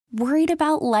Worried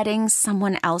about letting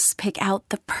someone else pick out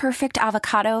the perfect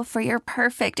avocado for your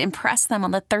perfect impress them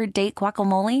on the third date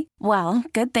guacamole? Well,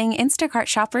 good thing Instacart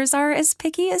shoppers are as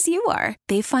picky as you are.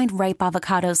 They find ripe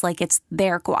avocados like it's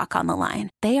their guac on the line.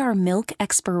 They are milk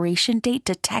expiration date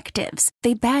detectives.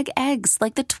 They bag eggs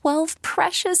like the 12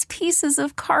 precious pieces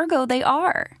of cargo they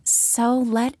are. So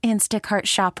let Instacart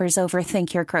shoppers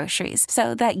overthink your groceries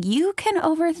so that you can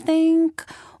overthink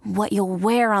what you'll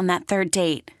wear on that third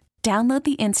date. Download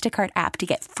the Instacart app to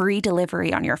get free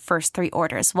delivery on your first 3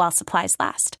 orders while supplies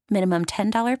last. Minimum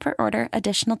 $10 per order.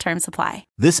 Additional terms apply.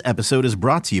 This episode is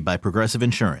brought to you by Progressive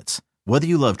Insurance. Whether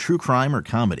you love true crime or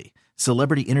comedy,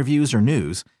 celebrity interviews or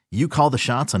news, you call the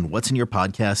shots on what's in your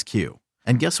podcast queue.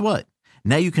 And guess what?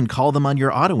 Now you can call them on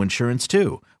your auto insurance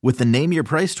too with the Name Your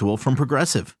Price tool from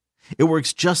Progressive. It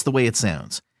works just the way it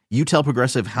sounds. You tell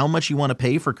Progressive how much you want to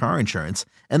pay for car insurance,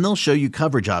 and they'll show you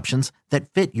coverage options that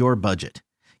fit your budget.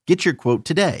 Get your quote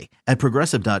today at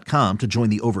Progressive.com to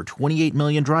join the over 28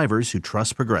 million drivers who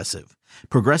trust Progressive.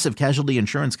 Progressive Casualty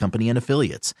Insurance Company and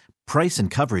Affiliates. Price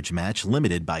and coverage match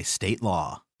limited by state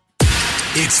law.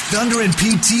 It's Thunder and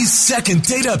PT's second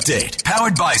date update,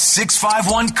 powered by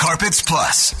 651 Carpets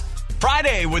Plus.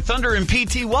 Friday with Thunder and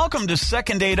PT. Welcome to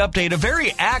Second Date Update, a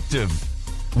very active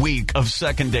week of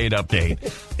Second Date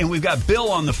Update. And we've got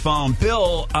Bill on the phone.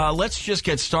 Bill, let's just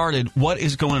get started. What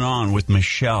is going on with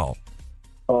Michelle?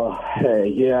 Oh,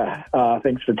 hey, yeah.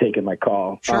 Thanks for taking my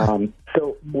call. Sure.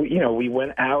 So, we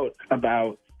went out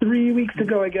about 3 weeks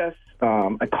ago, I guess.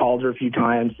 I called her a few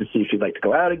times to see if she'd like to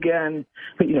go out again.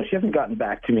 But, she hasn't gotten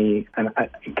back to me, and I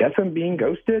guess I'm being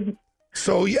ghosted.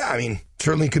 So, yeah,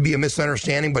 certainly could be a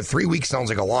misunderstanding, but 3 weeks sounds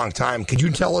like a long time. Could you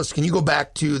tell us, can you go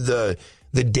back to the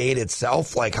date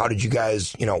itself? Like, how did you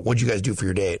guys, what'd you guys do for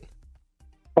your date?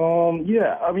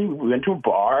 Yeah, we went to a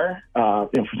bar, for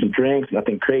some drinks,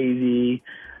 nothing crazy,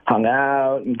 hung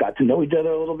out, and got to know each other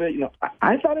a little bit.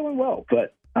 I thought it went well,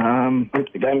 but I'm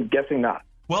guessing not.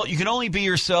 Well, you can only be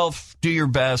yourself, do your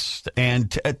best, and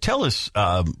tell us,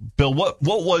 Bill, what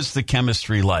was the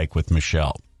chemistry like with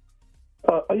Michelle?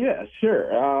 Yeah, sure.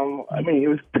 It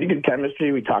was pretty good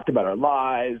chemistry. We talked about our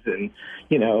lives and,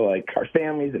 like our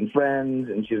families and friends,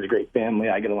 and she has a great family.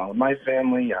 I get along with my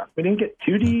family. We didn't get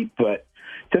too deep, but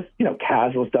just,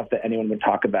 casual stuff that anyone would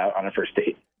talk about on a first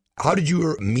date. How did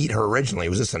you meet her originally?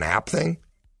 Was this an app thing?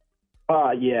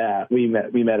 Yeah, we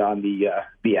met on the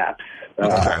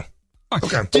apps.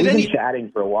 Okay. We've been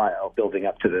chatting for a while, building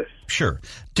up to this. Sure.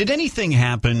 Did anything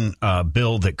happen,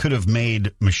 Bill, that could have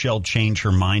made Michelle change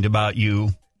her mind about you?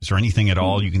 Is there anything at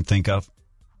all you can think of?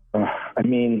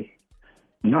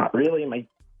 Not really. My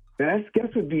best guess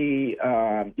would be,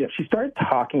 she started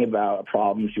talking about a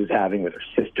problem she was having with her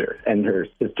sister and her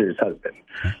sister's husband,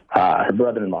 her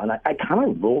brother-in-law. And I kind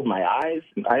of rolled my eyes.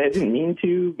 I didn't mean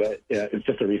to, but it's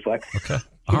just a reflex. Okay.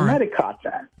 You might have caught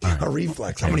that. Right. A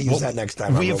reflex. I'm going to use that next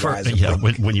time.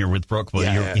 When you're with Brooke,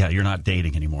 you're not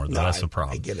dating anymore. No, that's the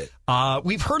problem. I get it.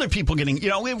 We've heard of people getting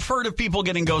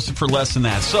ghosted for less than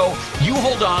that. So you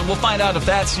hold on. We'll find out if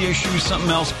that's the issue, something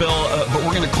else, Bill. But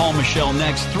we're going to call Michelle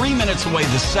next. 3 minutes away,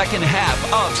 the second half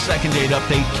of Second Date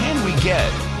Update. Can we get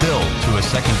Bill to a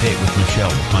second date with Michelle?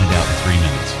 We'll find out in 3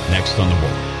 minutes. Next on The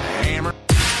Wolf.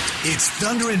 It's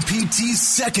Thunder and PT's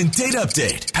second date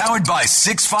update, powered by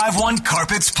 651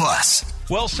 Carpets Plus.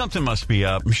 Well, something must be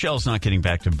up. Michelle's not getting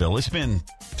back to Bill. It's been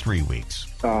 3 weeks.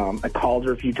 I called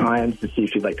her a few times to see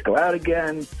if she'd like to go out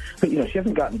again. But, she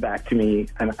hasn't gotten back to me,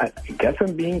 and I guess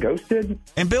I'm being ghosted.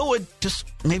 And Bill would just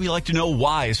maybe like to know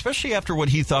why, especially after what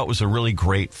he thought was a really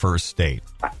great first date.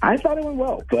 I thought it went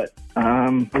well, but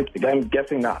I'm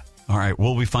guessing not. All right,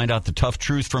 will we find out the tough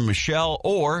truth from Michelle,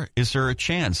 or is there a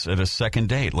chance at a second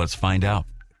date? Let's find out.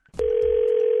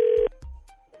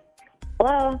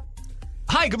 Hello.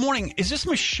 Hi, good morning. Is this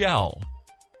Michelle?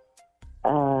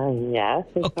 Yes,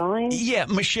 who's calling? Yeah,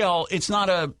 Michelle, it's not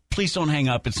a, please don't hang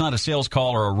up. It's not a sales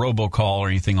call or a robocall or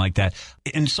anything like that.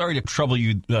 And sorry to trouble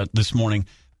you this morning.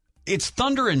 It's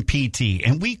Thunder and PT,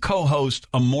 and we co-host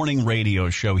a morning radio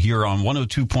show here on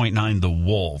 102.9 The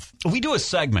Wolf. We do a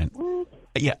segment.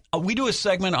 Yeah, we do a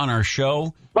segment on our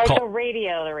show. Like the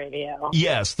radio.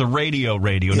 Yes, the radio.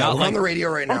 Yeah, not we're like on the radio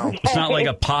right now. Okay. It's not like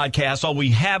a podcast. Oh, we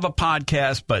have a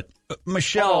podcast, but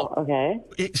Michelle. Oh,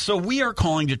 okay. So we are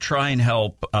calling to try and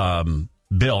help Bill, and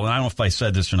I don't know if I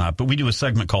said this or not, but we do a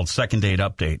segment called Second Date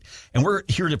Update, and we're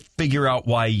here to figure out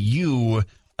why you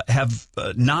have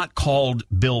not called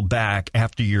Bill back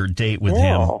after your date with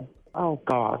him. Oh,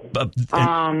 God.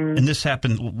 And this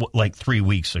happened like 3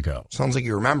 weeks ago. Sounds like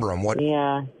you remember him. What do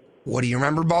you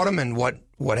remember about him, and what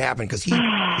happened? Because he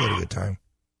had a good time.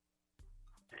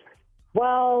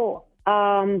 Well,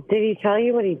 did he tell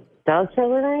you what he does for a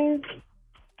living?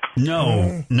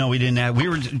 No, we didn't have. We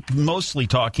were mostly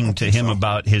talking to him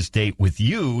about his date with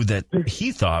you that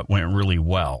he thought went really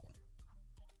well.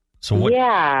 So what?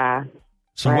 Yeah.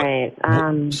 So right.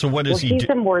 So what does he do? He's a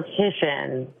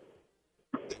mortician.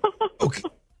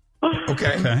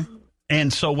 Okay.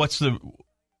 And so what's the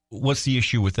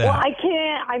issue with that? Well, I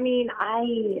can't. I mean,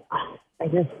 I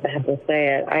just have to say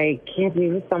it. I can't be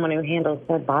with someone who handles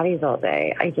dead bodies all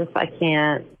day. I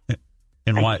can't.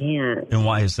 And why? I can't. And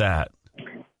why is that?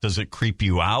 Does it creep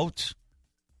you out?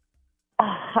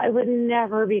 I would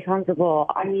never be comfortable.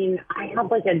 I mean, I have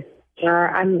like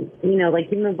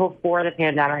even before the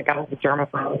pandemic, I was a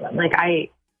germaphobe. Like, I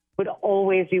would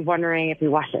always be wondering if he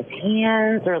washed his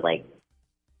hands or like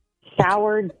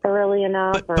showered thoroughly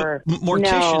enough. But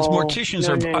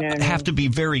morticians have to be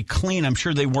very clean. I'm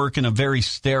sure they work in a very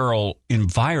sterile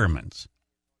environment.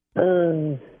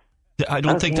 I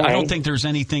don't think there's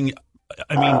anything.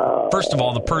 I mean, first of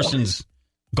all, the person's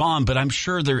gone, but I'm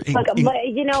sure they're incredibly my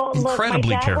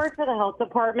dad careful. worked for the health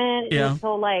department, Yeah. and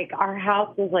so like our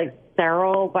house was like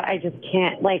sterile, but I just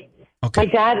can't. Like, Okay.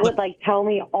 my dad would like tell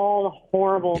me all the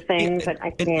horrible things, and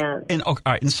I can't. And all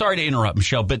right, and sorry to interrupt,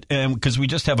 Michelle, but because we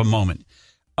just have a moment.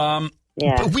 Yeah.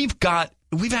 But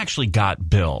we've actually got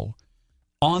Bill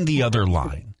on the other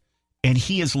line, and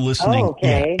he is listening. Oh,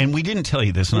 okay. Yeah, and we didn't tell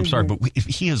you this, and I'm sorry, but if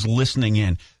he is listening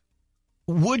in,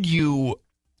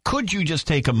 could you just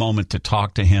take a moment to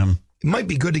talk to him? It might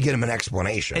be good to get him an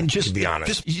explanation, and just to be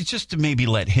honest. Just to maybe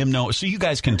let him know, so you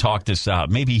guys can talk this out.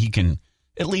 Maybe he can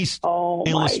at least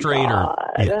illustrate God.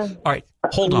 All right,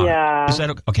 hold on. Yeah. Is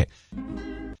that okay?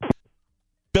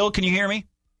 Bill, can you hear me?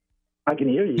 I can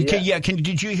hear you. Okay, yeah.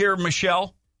 Did you hear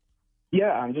Michelle?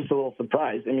 Yeah, I'm just a little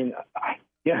surprised. I mean,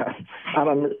 I'm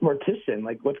a mortician.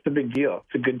 Like, what's the big deal?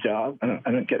 It's a good job.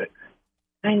 I don't get it.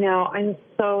 I know. I'm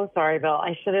so sorry, Bill.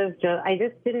 I should have I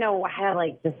just didn't know how to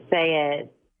like just say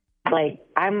it. Like,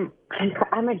 I'm a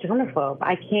germaphobe.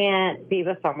 I can't be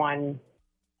with someone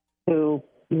who,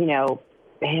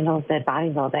 handles dead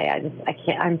bodies all day. I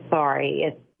can't. I'm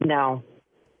sorry. No.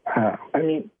 I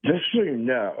mean, just so you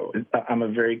know, I'm a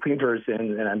very clean person,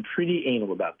 and I'm pretty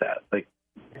anal about that. Like,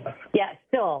 yeah.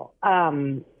 Still,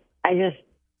 I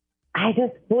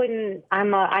just wouldn't.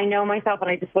 I know myself, and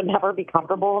I just would never be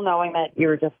comfortable knowing that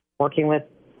you're just working with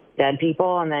dead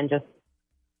people, and then just,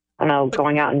 I don't know,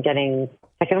 going out and getting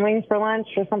chicken wings for lunch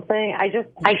or something. I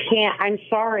can't. I'm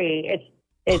sorry.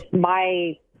 It's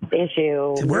my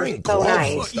issue. Wearing so gloves.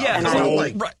 nice. Yeah,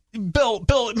 Right.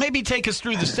 Bill, maybe take us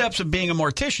through the steps of being a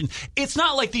mortician. It's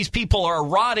not like these people are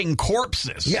rotting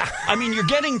corpses. Yeah. I mean, you're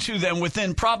getting to them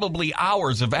within probably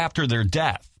hours of after their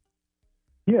death.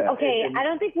 yeah. Okay, I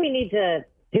don't think we need to.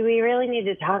 Do we really need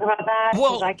to talk about that?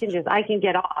 Well, 'cause I can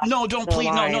get off. No, don't the please.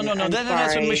 No. line. I'm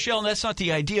That's sorry. Michelle. That's not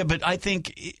the idea. But I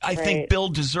think Right. Bill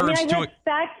deserves I to.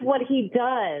 respect what he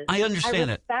does. I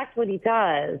understand it. I respect what he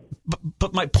does.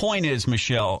 But my point is,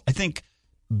 Michelle, I think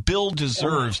Bill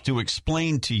deserves to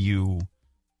explain to you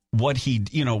what he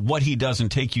does and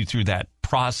take you through that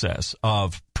process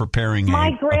of preparing.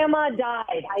 My grandma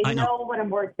died. I know. know what a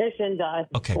mortician does.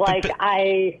 Okay, Like, but-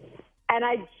 I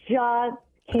just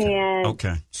can't.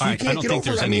 Okay. So All you right. can't I don't get think over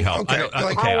there's it? I any mean, help.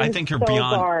 okay, I think you're so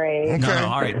beyond. Sorry. Okay. No.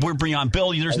 All right. We're beyond.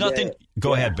 Bill, there's nothing.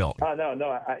 Go ahead, Bill. Oh, no.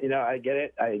 I get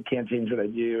it. I can't change what I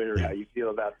do or how you feel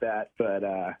about that. But,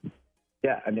 I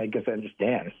guess I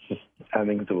understand. It's just, I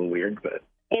think it's a little weird, but.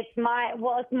 It's my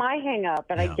hang up,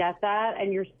 and I get that,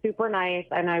 and you're super nice,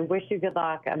 and I wish you good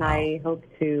luck, and I hope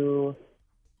to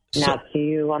not see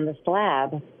you on the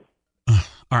slab.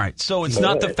 All right. So it's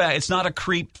not the fact. It's not a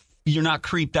creep. You're not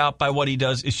creeped out by what he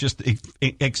does. It's just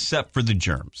except for the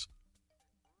germs.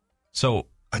 So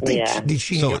I think Yeah. did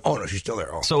she? So- Oh no, she's still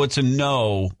there. Oh. So it's a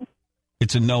no.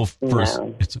 It's a no first.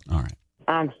 No. All right.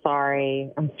 I'm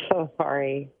sorry. I'm so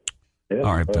sorry. Yeah,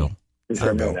 All right, Bill. It's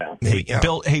Bill. now. Maybe, yeah.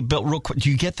 Bill, hey, Bill, real quick. Do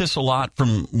you get this a lot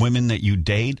from women that you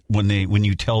date when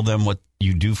you tell them what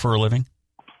you do for a living?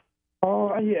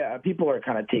 Oh, yeah. People are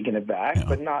kind of taken aback, Yeah.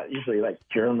 but not usually like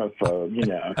germaphobe,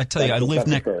 I tell you, I That's lived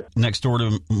the first. next door to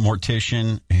a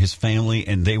mortician, his family,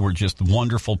 and they were just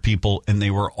wonderful people, and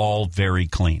they were all very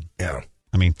clean. Yeah.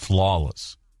 I mean,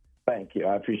 flawless. Thank you.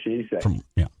 I appreciate you saying.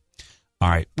 All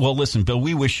right. Well, listen, Bill,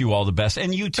 we wish you all the best,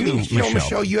 and you too, I mean,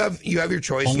 Michelle. you have your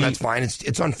choice, Only- and that's fine.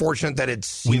 It's unfortunate that it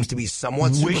seems to be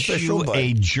somewhat Wish superficial, you but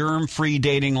a germ-free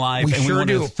dating life, We and sure we want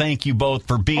do. to thank you both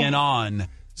for being on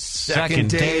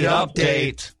Second Date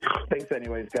Update. Thanks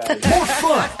anyways, guys. More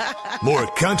fun, more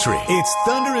country. It's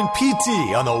Thunder and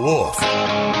PT on the Wolf.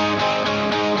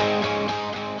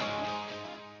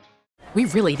 we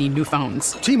really need new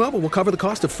phones. T-Mobile will cover the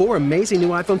cost of 4 amazing new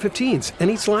iPhone 15s, and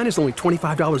each line is only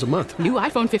 $25 a month. New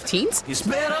iPhone 15s? It's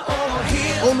better over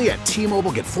here. Only at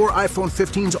T-Mobile, get 4 iPhone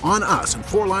 15s on us and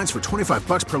 4 lines for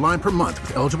 $25 per line per month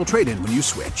with eligible trade-in when you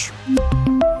switch.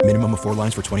 Minimum of 4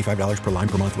 lines for $25 per line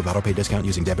per month with autopay discount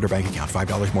using debit or bank account.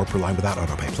 $5 more per line without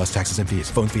autopay, plus taxes and fees.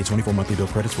 Phone fee at 24 monthly bill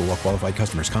credits for well-qualified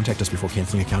customers. Contact us before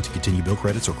canceling account to continue bill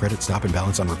credits or credit stop and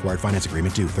balance on required finance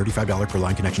agreement due. $35 per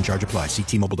line connection charge applies. See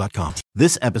T-Mobile.com.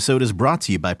 This episode is brought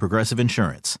to you by Progressive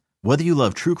Insurance. Whether you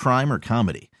love true crime or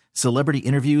comedy, celebrity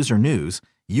interviews or news,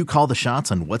 you call the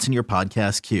shots on what's in your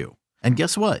podcast queue. And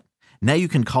guess what? Now you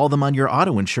can call them on your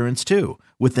auto insurance too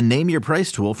with the Name Your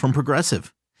Price tool from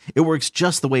Progressive. It works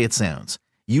just the way it sounds.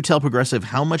 You tell Progressive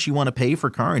how much you want to pay for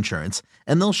car insurance,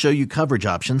 and they'll show you coverage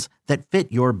options that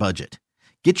fit your budget.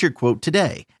 Get your quote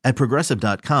today at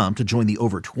Progressive.com to join the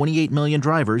over 28 million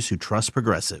drivers who trust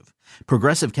Progressive.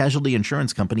 Progressive Casualty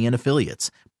Insurance Company and Affiliates.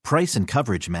 Price and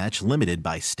coverage match limited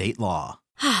by state law.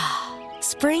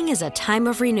 Spring is a time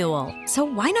of renewal, so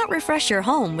why not refresh your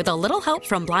home with a little help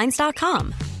from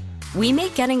Blinds.com? We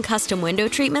make getting custom window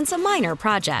treatments a minor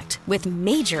project with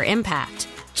major impact.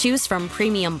 Choose from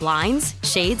premium blinds,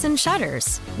 shades, and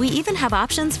shutters. We even have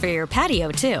options for your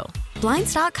patio, too.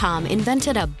 Blinds.com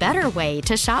invented a better way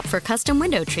to shop for custom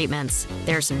window treatments.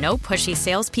 There's no pushy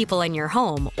salespeople in your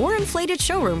home or inflated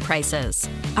showroom prices.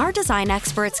 Our design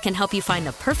experts can help you find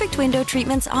the perfect window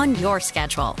treatments on your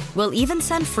schedule. We'll even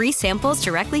send free samples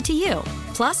directly to you.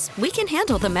 Plus, we can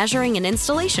handle the measuring and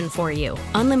installation for you.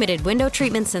 Unlimited window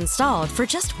treatments installed for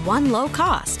just one low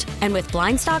cost. And with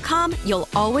Blinds.com, you'll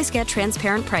always get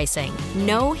transparent pricing.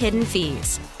 No hidden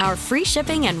fees. Our free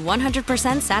shipping and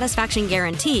 100% satisfaction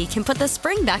guarantee can put the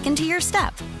spring back into your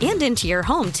step and into your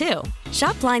home, too.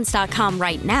 Shop Blinds.com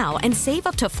right now and save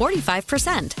up to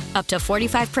 45%. Up to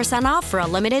 45% off for a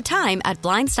limited time at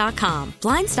Blinds.com.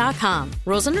 Blinds.com.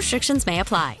 Rules and restrictions may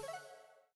apply.